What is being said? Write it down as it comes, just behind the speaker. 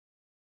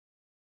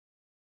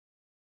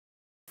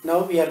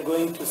Now we are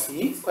going to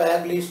see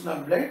coagulation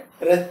of blood,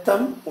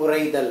 ரத்தம்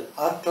உறைதல்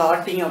or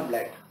clotting of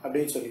blood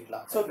அப்படின்னு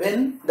சொல்லிக்கலாம். So when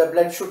the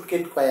blood should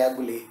get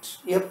coagulate,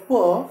 எப்போ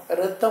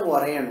ரத்தம்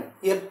உறையணும்,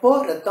 எப்போ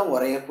ரத்தம்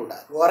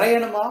உறையக்கூடாது,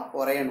 உறையணுமா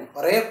உறையணும்,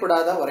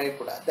 உறையக்கூடாதா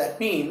உறையக்கூடாது. That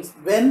means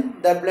when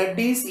the blood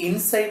is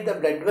inside the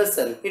blood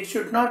vessel, it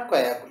should not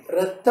coagulate.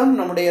 ரத்தம்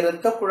நம்முடைய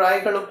இரத்த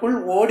குழாய்களுக்குள்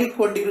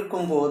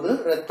ஓடிக்கொண்டிருக்கும் போது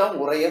ரத்தம்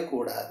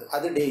உறையக்கூடாது,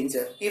 அது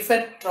danger. If a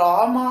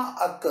trauma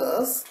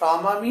occurs,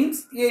 trauma means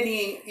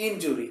any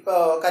injury. இப்போ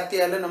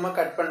கத்தியால நம்ம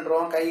கட்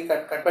பண்றோம், கை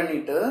கட்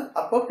பண்ணிட்டு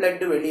அப்போ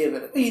blood வெளியே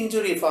வருது,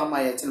 இன்ஜுரி ஃபார்ம்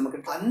ஆயாச்சு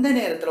நமக்கு. அந்த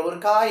நேரத்துல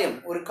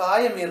ஒரு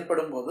காயம்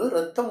ஏற்படும் போது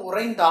ரத்தம்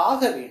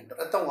உறைந்தாக வேண்டும்,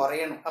 ரத்தம்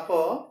உறையணும். அப்போ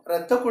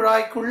ரத்த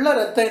குழாய்க்குள்ள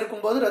ரத்தம்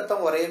இருக்கும்போது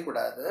ரத்தம்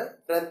உறையக்கூடாது.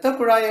 ரத்த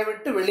குழாயை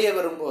விட்டு வெளியே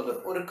வரும்போது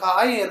ஒரு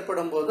காயம்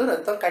ஏற்படும் போது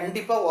ரத்தம்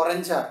கண்டிப்பா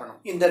உறைஞ்சாகணும்.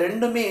 இந்த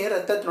ரெண்டுமே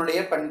ரத்தத்தினுடைய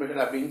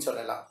பண்புகள் அப்படின்னு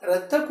சொல்லலாம்.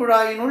 ரத்த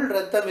குழாயினுள்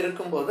ரத்தம்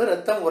இருக்கும்போது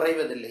ரத்தம்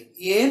உறைவதில்லை.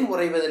 ஏன்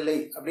உறைவதில்லை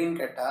அப்படின்னு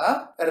கேட்டா,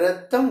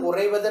 ரத்தம்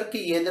உறைவதற்கு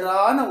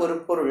எதிரான ஒரு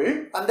பொருள்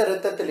அந்த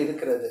ரத்தத்தில்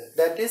இருக்கிறது.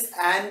 That is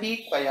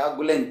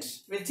anticoagulant,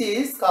 which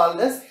is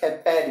called as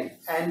heparin.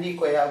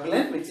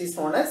 Anticoagulant, which is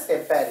known as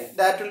heparin.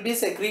 That will be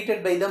secreted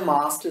by the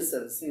mast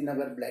cells in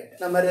our blood.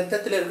 நம்ம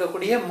ரத்தத்தில்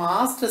இருக்கக்கூடிய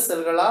மாஸ்ட்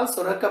செல்களால்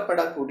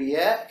சுரக்கப்படக்கூடிய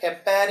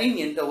ஹெப்பாரின்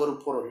என்ற ஒரு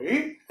பொருள்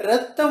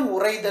ரத்தம்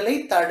உறைதலை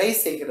தடை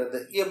செய்கிறது.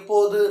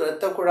 எப்போது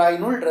ரத்த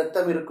குழாயினுள்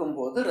ரத்தம் இருக்கும்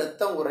போது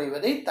ரத்தம்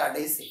உறைவதை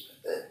தடை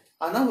செய்கிறது.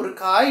 ஆனா ஒரு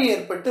காயம்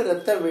ஏற்பட்டு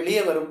ரத்தம்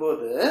வெளியே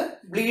வரும்போது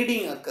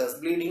bleeding occurs.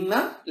 bleedingனா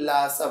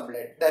loss of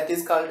blood. That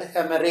is called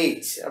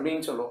hemorrhage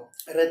அப்படின்னு சொல்லுவோம்.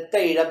 ரத்த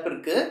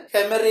இழப்பிற்கு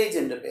hemorrhage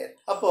என்று பெயர்.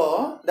 அப்போ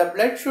the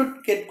blood should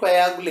get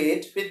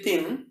coagulate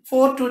within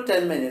 4 to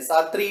 10 minutes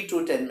or 3 to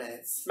 10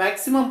 minutes.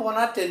 maximum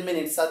போனா 10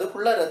 minutes,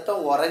 அதுக்குள்ள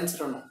ரத்தம்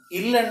உறைஞ்சிரணும்.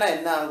 இல்லன்னா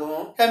என்ன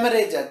ஆகும்?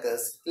 hemorrhage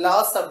occurs.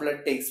 loss of blood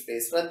takes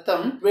place.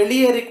 ரத்தம்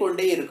வெளியேறி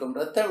கொண்டே இருக்கும்.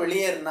 ரத்தம்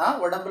வெளியேறினா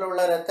உடம்புல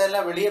உள்ள ரத்தம்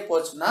எல்லாம் வெளியே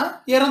போச்சுன்னா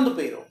இறந்து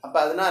போயிடும். அப்ப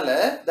அதனால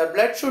the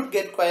blood should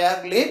get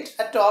coagulate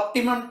at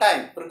optimum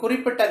time. ஒரு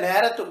குறிப்பிட்ட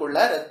நேரத்துக்குள்ள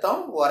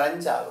ரத்தம்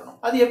உறைஞ்சாகணும்.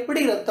 அது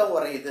எப்படி ரத்தம்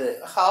உறையுது?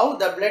 how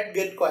the blood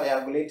get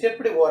coagulate,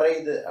 எப்படி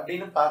உறையுது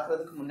அப்படின்னு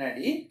பாக்குறதுக்கு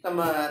முன்னாடி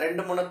நம்ம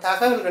 2-3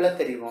 தகவல்களை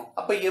தெரியும்.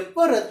 அப்ப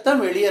எப்போ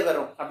ரத்தம் வெளியே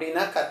வரும்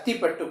அப்படின்னா,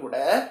 கத்திப்பட்டு கூட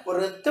ஒரு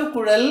ரத்த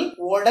குழல்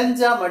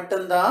உடைஞ்சா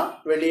மட்டும்தான்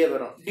வெளியே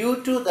வரும். due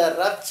to the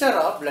rupture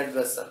of blood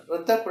vessel.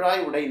 ரத்த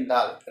குழாய்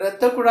உடைந்தால்,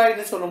 ரத்த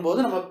குழாய்னு சொல்லும் போது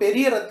நம்ம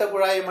பெரிய ரத்த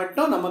குழாயை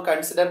மட்டும் நம்ம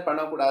கன்சிடர்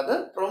பண்ணக்கூடாது.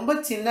 ரொம்ப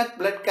சின்ன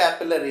பிளட்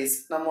கேபிலரிஸ்,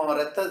 நம்ம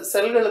ரத்த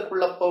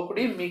செல்களுக்குள்ள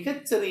போகக்கூடிய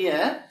மிகச்சிறிய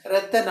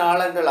ரத்த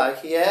நாளங்கள்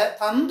ஆகிய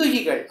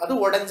தந்துகிகள், அது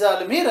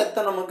உடைஞ்சாலுமே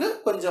ரத்தம் நமக்கு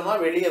கொஞ்சமா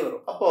வெளியே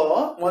வரும். அப்போ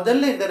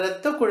முதல்ல இந்த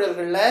ரத்த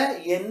குழல்கள்ல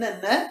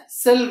என்னென்ன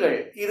செல்கள்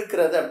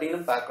இருக்கிறது அப்படின்னு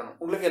பார்க்கணும்.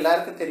 உங்களுக்கு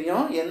எல்லாருக்கும்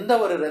தெரியும், எந்த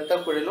ஒரு ரத்த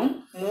குழலும்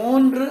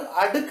 3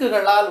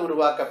 அடுக்குகளால்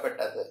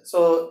உருவாக்கப்பட்டது. So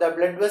the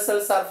blood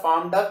vessels are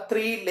formed of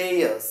 3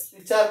 layers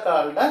which are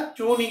called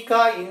tunica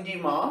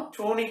intima,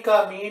 tunica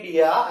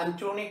media and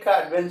tunica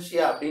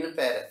adventitia அப்படின்னு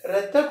பேரு.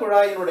 ரத்த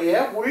குழாயினுடைய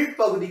உள்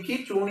பகுதிக்கு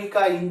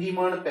tunica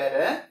intimaன்னு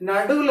பேரு,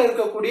 நடுவுல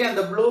இருக்கக்கூடிய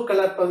அந்த ப்ளூ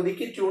கலர்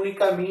பகுதிக்கு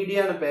tunica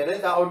mediaன்னு பேரு.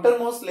 The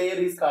outermost layer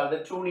is called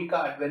tunica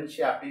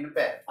adventitia அப்படின்னு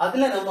பேரு.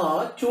 அதுல நம்ம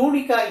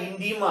tunica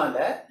intimaல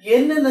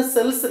என்னென்ன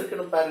செல்ஸ்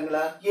இருக்குன்னு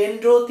பாருங்களா.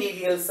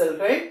 endothelial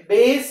செல்கள்,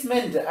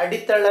 basement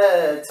அடித்தள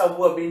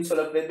சவ்வு அப்படின்னு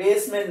சொல்லக்கூடிய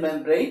basement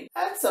membrane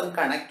and some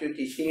connective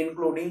tissue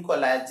including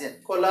collagen.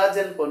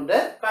 collagen போன்ற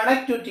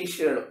connective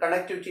tissueகளும்,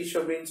 connective tissue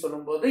அப்படின்னு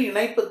சொல்லும்போது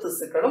இணைப்பு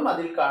திசுக்களும்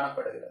அதில்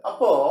காணப்படுகிறது.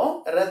 அப்போ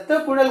ரத்த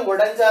குழல்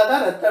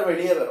உடைஞ்சாதான் ரத்தம்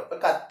வெளியே வரும்.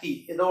 கத்தி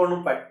ஏதோ ஒண்ணு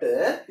பட்டு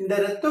இந்த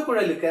ரத்த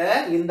குழலுக்கு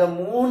இந்த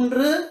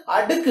 3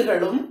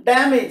 அடுக்குகளும்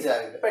டேமேஜ்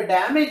ஆகுது. இப்ப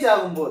டேமேஜ்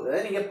ஆகும்போது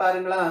நீங்க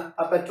பாருங்களா,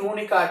 அப்ப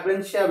tunica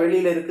adventitia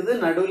வெளியில இருக்குது,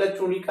 நடுவுல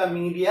tunica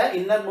media,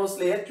 innermost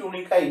layer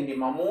tunica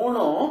intima,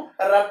 3ம்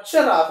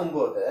rupture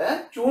ஆகும்போது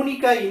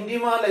tunica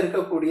intimaல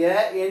இருக்கக்கூடிய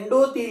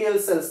endothelial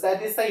cells,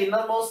 that is the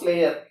innermost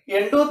layer,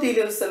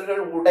 endothelial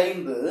செல்கள்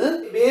உடைந்து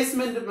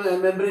பேஸ்மெண்ட்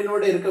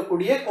மெம்பரேனோட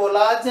இருக்கக்கூடிய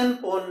கொலாஜன்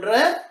போன்ற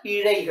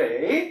இழைகள்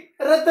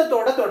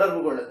ரத்தத்தோட தொடர்பு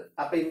கொள்ளுது.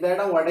 அப்ப இந்த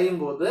இடம் உடையும்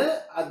போது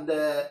அந்த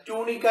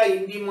tunica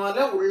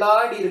intimaல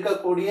உள்ளாடி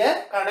இருக்கக்கூடிய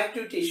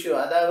கனெக்டிவ் டிஷ்யூ,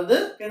 அதாவது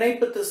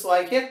இணைப்பு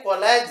திசுவாகிய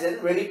கொலாஜன்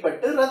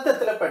வெளிப்பட்டு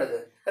ரத்தத்துல படுது.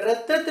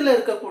 ரத்தத்துல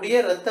இருக்கக்கூடிய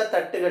ரத்த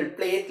தட்டுகள்,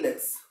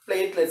 பிளேட்லெட்ஸ்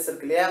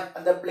இருக்கு இல்லையா,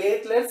 அந்த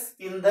பிளேட்லெட்ஸ்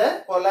இந்த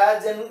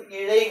கொலாஜன்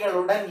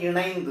இழைகளுடன்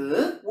இணைந்து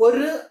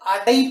ஒரு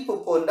அடைப்பு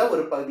போன்ற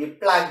ஒரு பகுதி,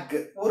 பிளக்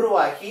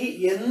உருவாகி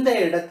எந்த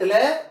இடத்துல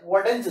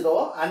உடைஞ்சதோ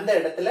அந்த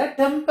இடத்துல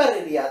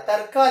டெம்பரரியா,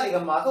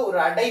 தற்காலிகமாக ஒரு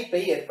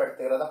அடைப்பை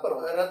ஏற்படுத்துகிறது.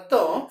 அப்புறம்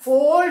ரத்தம்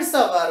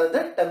ஃபோல்ட்ஸா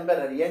வரது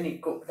டெம்பரரியா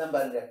நிக்கும்.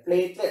 பாருங்க,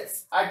 பிளேட்லெட்ஸ்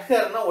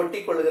அட்ஹர்னா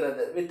ஒட்டி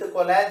கொள்கிறது with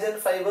collagen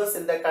fibres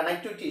in the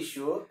connective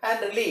tissue and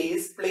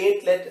release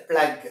platelet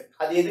plug.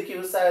 அது எதுக்கு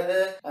யூஸ்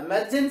ஆகுது?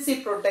 Emergency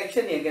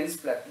protection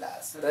against blood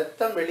loss.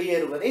 ரத்தம்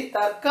வெளியேறுவதை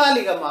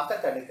தற்காலிகமாக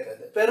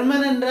தடுக்கிறது.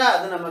 பெர்மனன்டா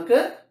அது நமக்கு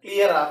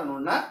கிளியர்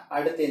ஆகணும்னா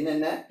அடுத்து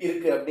என்னென்ன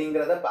இருக்கு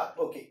அப்படிங்கறத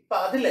பார்ப்போம். ஓகே, இப்ப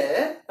அதுல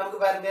நமக்கு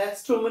பாருங்க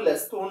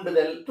ஸ்டிமுலஸ்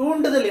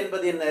தூண்டுதல்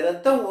என்பது என்ன?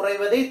 ரத்தம்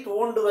உறைவதை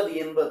தூண்டுவது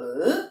என்பது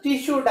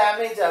டிஷ்யூ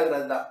டேமேஜ்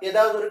ஆகுறது தான்.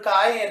 ஏதாவது ஒரு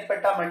காயம்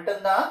ஏற்பட்டா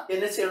மட்டும்தான்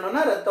என்ன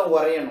செய்யணும்னா ரத்தம்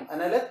உறையணும்.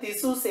 அதனால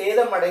திசு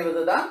சேதம்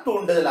அடைவதுதான்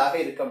தூண்டுதலாக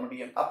இருக்க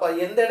முடியும். அப்ப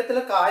எந்த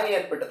இடத்துல காயம்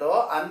ஏற்பட்டதோ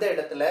அந்த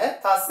இடத்துல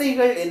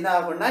தசைகள் என்ன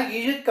ஆகும்னா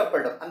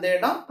இழுக்கப்படும். அந்த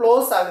இடம்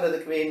க்ளோஸ்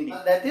ஆகுறதுக்கு வேண்டி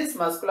that is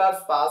muscular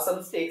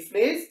spasms takes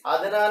place.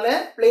 அதனால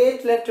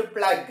platelet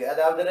plug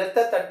அதாவது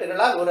இரத்த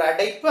தட்டுகளால் ஒரு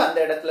அடைப்பு அந்த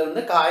இடத்துல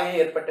வந்து காயம்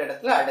ஏற்பட்ட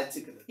இடத்துல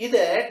அடைச்சுக்குது. இத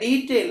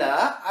டீடைலா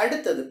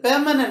அடுத்தது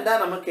பெர்மனண்டா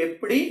நமக்கு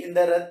எப்படி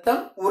இந்த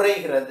ரத்தம்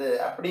உறைகிறது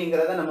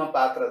அப்படிங்கறத நம்ம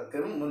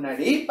பாக்குறதுக்கு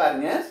முன்னாடி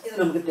பாருங்க,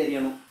 இது நமக்கு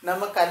தெரியணும்.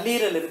 நம்ம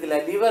கல்லீரல் இருக்குல்ல,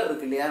 லிவர்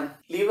இருக்கு இல்லையா,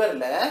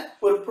 லிவர்ல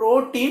ஒரு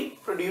புரோட்டீன்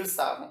ப்ரொடியூஸ்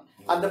ஆகும்.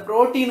 அந்த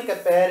புரோட்டீனுக்கு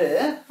பேரு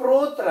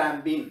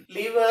prothrombin.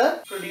 Liver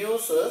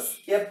produces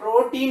a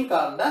protein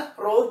called the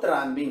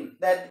prothrombin.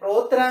 That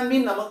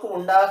prothrombin நமக்கு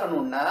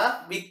உண்டாகணும்னா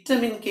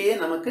விட்டமின் கே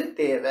நமக்கு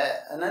தேவை.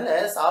 அதனால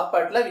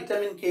சாப்பாட்டுல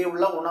விட்டமின் கே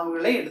உள்ள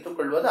உணவுகளை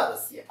எடுத்துக்கொள்வது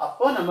அவசியம்.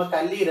 அப்போ நம்ம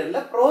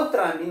கல்லீரல்ல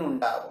prothrombin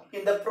உண்டாகும்.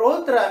 இந்த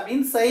prothrombin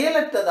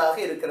செயலற்றதாக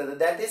இருக்கிறது.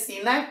 That is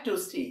inactive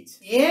stage.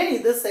 ஏன்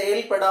இது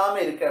செயல்படாம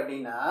இருக்கு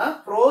அப்படின்னா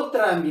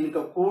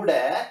prothrombinக்கு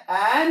கூட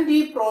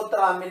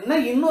ஆன்டிப்ரோத்ராம்பின்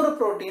இன்னொரு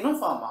புரோட்டீனும்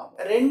ஃபார்ம் ஆகும்.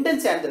 ரெண்டு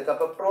சேர்ந்திருக்கு.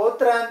 அப்ப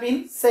புரோத்ராம்பின்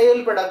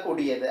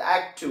செயல்படக்கூடியது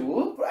ஆக்டிவ்,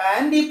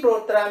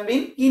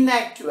 ஆன்டிப்ரோத்ராம்பின்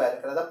இன்ஆக்டிவா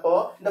இருக்கிறது. அப்போ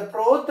இந்த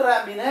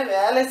புரோத்ராம்பினை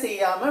வேலை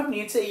செய்யாம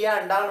நீ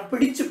செய்யாண்டான்னு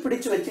பிடிச்சு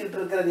வச்சுட்டு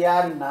இருக்கிறது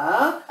யாருன்னா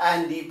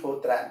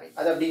ஆன்டிப்ரோத்ராம்பின்.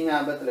 அது அப்படிங்க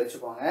ஞாபகத்துல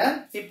வச்சுக்கோங்க.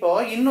 இப்போ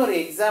இன்னொரு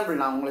எக்ஸாம்பிள்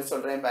நான் உங்களுக்கு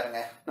சொல்றேன்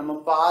பாருங்க. நம்ம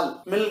பால்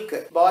மில்க்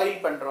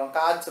பாயில் பண்றோம்,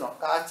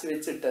 காய்ச்சி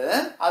வச்சுட்டு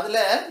அதுல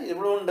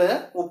இவ்வளோண்டு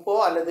உப்போ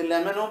அல்லது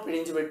லெமனோ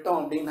பிழிஞ்சு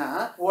விட்டோம் அப்படின்னா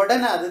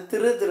உடனே அது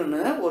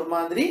திருன்னு ஒரு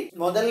மாதிரி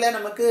முதல்ல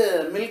நமக்கு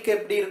மில்க்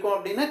எப்படி இருக்கும்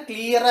அப்படின்னா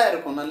கிளியரா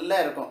இருக்கும், நல்லா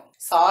இருக்கும்.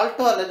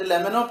 சால்ட்டோ அல்லது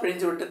லெமனோ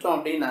பிழிஞ்சு விட்டுட்டோம்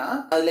அப்படின்னா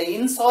அதுல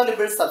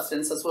இன்சாலிபிள்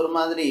சப்ஸ்டன்சஸ் ஒரு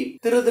மாதிரி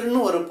திருன்னு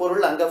ஒரு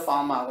பொருள் அங்க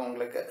ஃபார்ம் ஆகும்.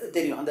 உங்களுக்கு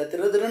தெரியும், அந்த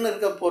திருன்னு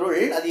இருக்க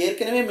பொருள் அது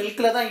ஏற்கனவே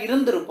மில்க்ல தான்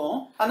இருந்திருக்கும்,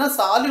 ஆனா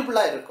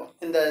சாலிபிளா இருக்கும்.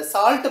 இந்த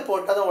சால்ட்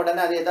போட்டதும்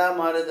உடனே அது எதா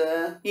மாறுது?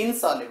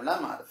 இன்சாலிபிளா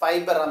மாறுது,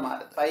 ஃபைபரா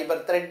மாறுது,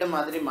 ஃபைபர் த்ரெட்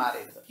மாதிரி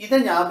மாறிடுது. இதை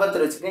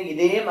ஞாபகத்தில் வச்சுக்கோங்க.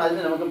 இதே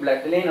மாதிரி நமக்கு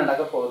பிளட்லயே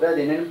நடக்க போகுது. அது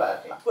என்னன்னு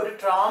பார்க்கலாம். ஒரு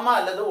ட்ராமா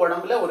அல்லது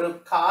உடம்புல ஒரு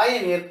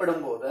காயம்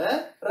ஏற்படும் போது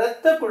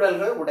இரத்த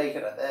குழல்கள்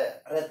உடைகிறது.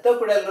 இரத்த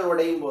குழல்கள்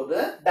உடையும் போது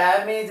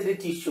டேமேஜ்டு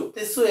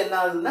திசு என்ன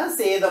ஆகுதுன்னா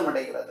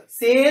சேதமடைகிறது.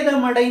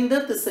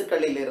 சேதமடைந்த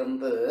திசுக்களில்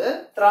இருந்து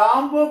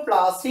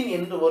த்ராம்போபிளாஸ்டின்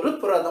என்று ஒரு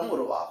புரதம்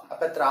உருவாகும்.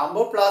 அப்ப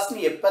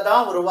த்ராம்போபிளாஸ்டின்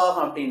எப்பதான்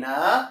உருவாகும் அப்படின்னா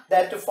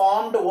that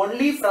formed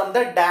only from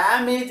the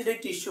damaged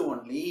tissue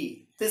only.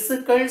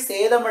 திசுக்கள்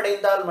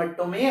சேதமடைந்தால்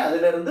மட்டுமே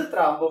அதுல இருந்து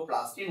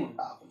த்ராம்போபிளாஸ்டின்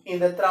உண்டாகும்.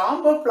 இந்த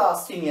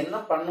த்ராம்போபிளாஸ்டின் என்ன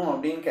பண்ணும்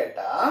அப்படின்னு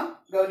கேட்டா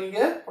கவனிங்க,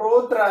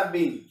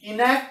 புரோத்ராம்பின்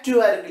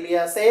இன்ஆக்டிவா இருக்கு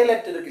இல்லையா,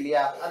 செயலற்று இருக்கு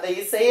இல்லையா, அதை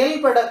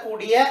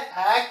செயல்படக்கூடிய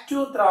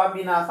ஆக்டிவ்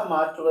த்ராம்பினாக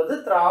மாற்றுவது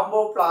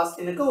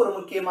த்ராம்போபிளாஸ்டினுக்கு ஒரு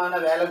முக்கியமான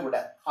வேலை கூட.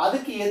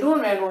 அதுக்கு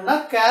எதுவும் வேணும்னா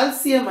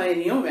கால்சியம்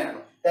அயனியும்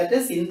வேணும். That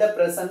is, in the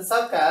presence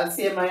of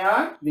calcium ion,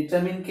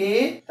 vitamin K,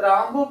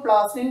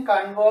 thromboplastin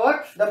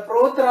converts the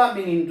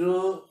prothrombin into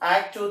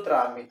active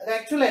thrombin. அது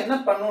ஆக்சுவலா என்ன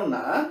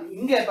பண்ணும்னா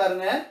இங்க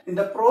பாருங்க,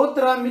 இந்த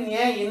prothrombin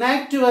ஏன்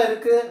inactive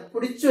இருக்கு,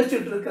 பிடிச்சு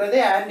வச்சுட்டு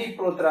இருக்கிறதே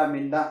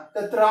ஆன்டிப்ரோத்ராம்பின் தான்.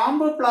 இந்த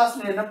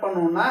thromboplastin என்ன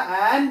பண்ணும்னா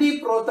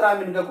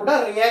ஆன்டிப்ரோத்ராம்பின் கூட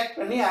ரியாக்ட்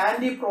பண்ணி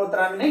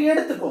ஆன்டிப்ரோத்ராம்பினை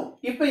எடுத்துக்கும்.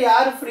 இப்போ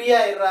யாரு free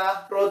ஆயிடுறா?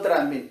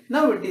 Prothrombin.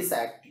 Now it is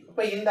active.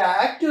 இப்ப இந்த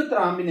ஆக்டிவ்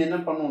த்ராம்பின் என்ன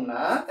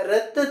பண்ணும்னா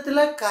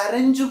ரத்தத்துல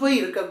கரைஞ்சு போய்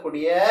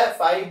இருக்கக்கூடிய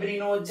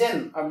ஃபைப்ரினோஜன்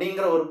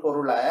அப்படிங்கிற ஒரு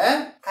பொருளை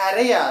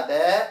கரையாத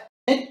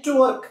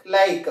நெட்வொர்க்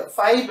லைக்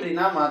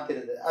ஃபைப்ரினா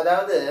மாத்திருது.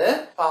 அதாவது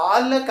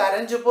பால்ல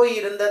கரைஞ்சு போய்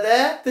இருந்தத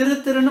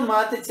திருன்னு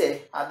மாத்துச்சே,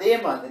 அதே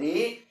மாதிரி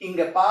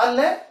இங்க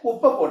பால்ல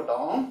உப்பை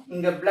போட்டோம்,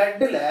 இங்க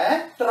பிளட்ல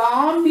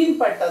திராம்பின்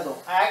பட்டதும்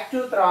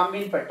ஆக்டிவ்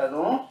திராம்பின்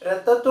பட்டதும்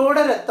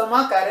ரத்தத்தோட ரத்தமா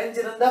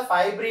கரைஞ்சிருந்த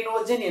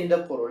ஃபைப்ரினோஜன் என்ற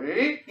பொருள்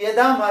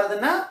எதா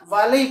மாறுதுன்னா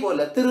வலை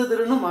போல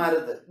திருன்னு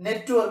மாறுது,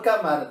 நெட்வொர்க்கா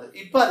மாறுது.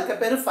 இப்ப அதுக்கு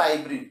பேரு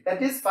fibrin.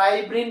 That is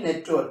fibrin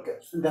network.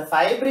 இந்த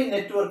ஃபைப்ரின்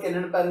நெட்வொர்க்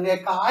என்னன்னு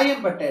பாருங்க,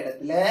 காயப்பட்ட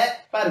இடத்துல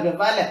பாருங்க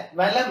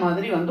வலை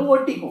மாதிரி வந்து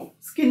ஒட்டிக்கும்,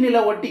 ஸ்கின்ல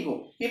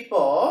ஒட்டிக்கும்.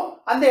 இப்போ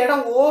அந்த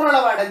இடம்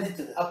ஓரளவு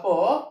அடைஞ்சிட்டு, அப்போ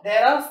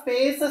there are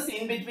spaces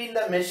in between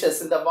the meshes.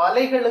 இந்த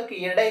வலைகளுக்கு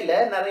இடையில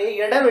நிறைய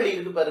இடைவெளி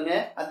இருக்கு பாருங்க.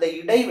 அந்த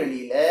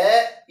இடைவெளியில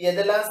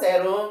எதெல்லாம்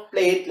சேரும்?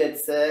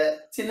 பிளேட்லெட்ஸ்,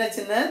 சின்ன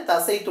சின்ன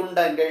தசை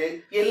துண்டங்கள்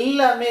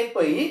எல்லாமே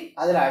போய்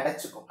அதுல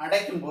அடைச்சுக்கும்.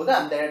 அடைக்கும் போது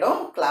அந்த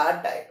இடம்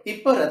கிளாட் ஆயிடும்.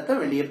 இப்போ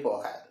ரத்தம் வெளியே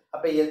போகாது.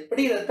 அப்ப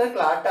எப்படி ரத்தம்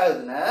கிளாட்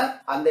ஆகுதுன்னா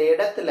அந்த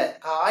இடத்துல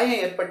காயம்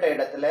ஏற்பட்ட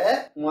இடத்துல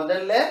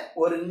முதல்ல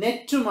ஒரு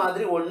நெட்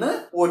மாதிரி ஒண்ணு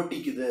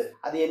ஒட்டிக்குது.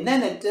 அது என்ன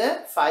நெட்டு?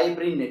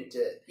 Fibrin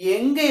net.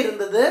 எங்க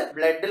இருந்தது?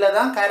 பிளட்ல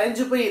தான்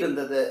கரைஞ்சு போய்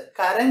இருந்தது.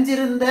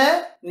 கரைஞ்சிருந்த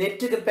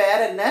நெட்டுக்கு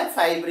பேர் என்ன?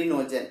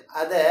 ஃபைப்ரினோஜன்.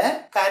 அத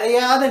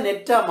கரையாத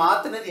நெட்டா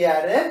மாத்துனது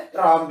யாரு?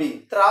 திராம்பின்.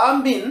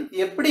 திராம்பின்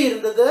எப்படி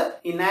இருந்தது?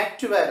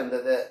 இன்ஆக்டிவா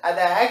இருந்தது.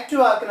 அதை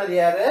ஆக்டிவ் ஆக்குனது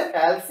யாரு?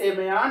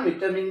 Calcium ion,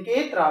 vitamin K,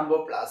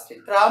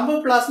 திராம்போபிளாஸ்டின்.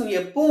 திராம்போபிளாஸ்டின்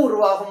எப்பவும்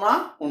உருவாகும் கன்ஃபார்மா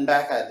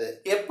உண்டாகாது.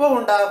 எப்போ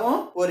உண்டாகும்?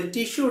 ஒரு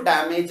டிஷ்யூ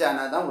டேமேஜ்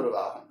ஆனாதான்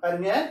உருவாகும்.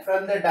 பாருங்க,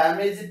 from the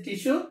damaged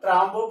tissue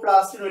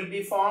thromboplastin will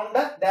be formed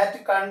that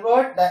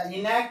convert the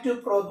inactive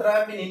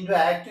prothrombin into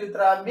active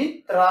thrombin.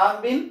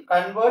 Thrombin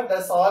convert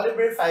the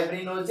soluble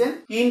fibrinogen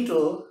into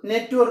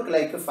network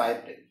like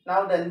fibrin.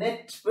 Now the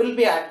net will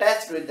be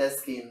attached with the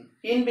skin.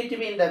 In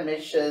between the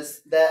meshes,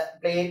 the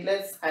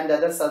platelets and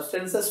other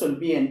substances will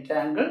be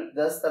entangled.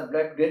 Thus the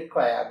blood get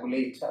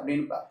coagulate.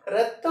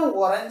 ரத்தம்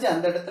உறைஞ்சு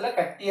அந்த இடத்துல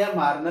கட்டியா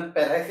மாறின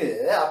பிறகு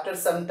after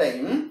some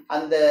time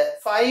அந்த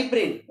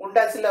fibrin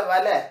உண்டாச்சுல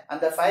வலை,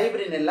 அந்த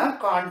ஃபைப்ரின் எல்லாம்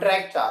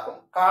கான்ட்ராக்ட் ஆகும்.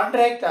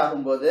 கான்ட்ராக்ட்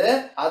ஆகும்போது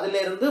அதுல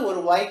இருந்து ஒரு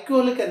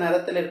வைக்கோலுக்கு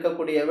நிறத்தில்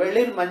இருக்கக்கூடிய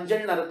வெளிர்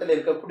மஞ்சள் நிறத்தில்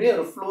இருக்கக்கூடிய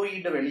ஒரு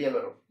fluid வெளியே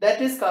வரும். That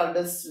is called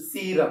as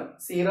serum.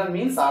 Serum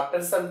means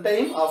after some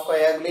time of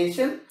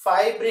coagulation,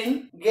 fibrin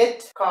get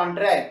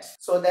contract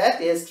so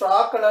that a straw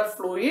color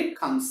fluid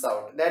comes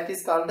out. That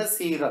is called as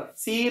serum.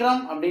 Serum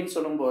அப்படின்னு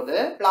சொல்லும்போது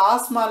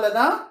பிளாஸ்மால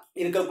தான்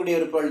இருக்கக்கூடிய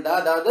ஒரு பொருள் தான்.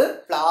 அதாவது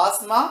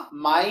பிளாஸ்மா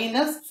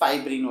மைனஸ்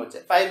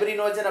ஃபைப்ரினோஜன்.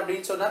 ஃபைப்ரினோஜன்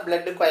அப்படின்னு சொன்னா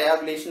பிளட்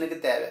கோயாகுலேஷனுக்கு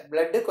தேவை.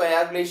 பிளட்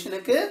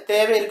கோயாகுலேஷனுக்கு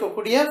தேவை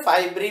இருக்கக்கூடிய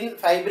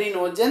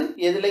ஃபைப்ரினோஜன்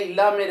எதுல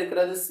இல்லாம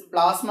இருக்கிறது?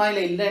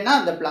 பிளாஸ்மால இல்லைன்னா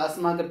அந்த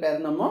பிளாஸ்மாக்கு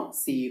பேர் நம்ம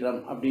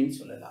சீரம் அப்படின்னு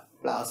சொல்லலாம்.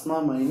 Plasma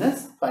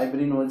minus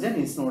fibrinogen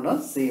is known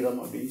as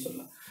serum அப்படின்னு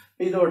சொல்லலாம்.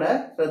 இதோட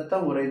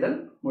ரத்தம் உறைதல்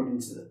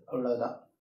முடிஞ்சது. அவ்வளவுதான்.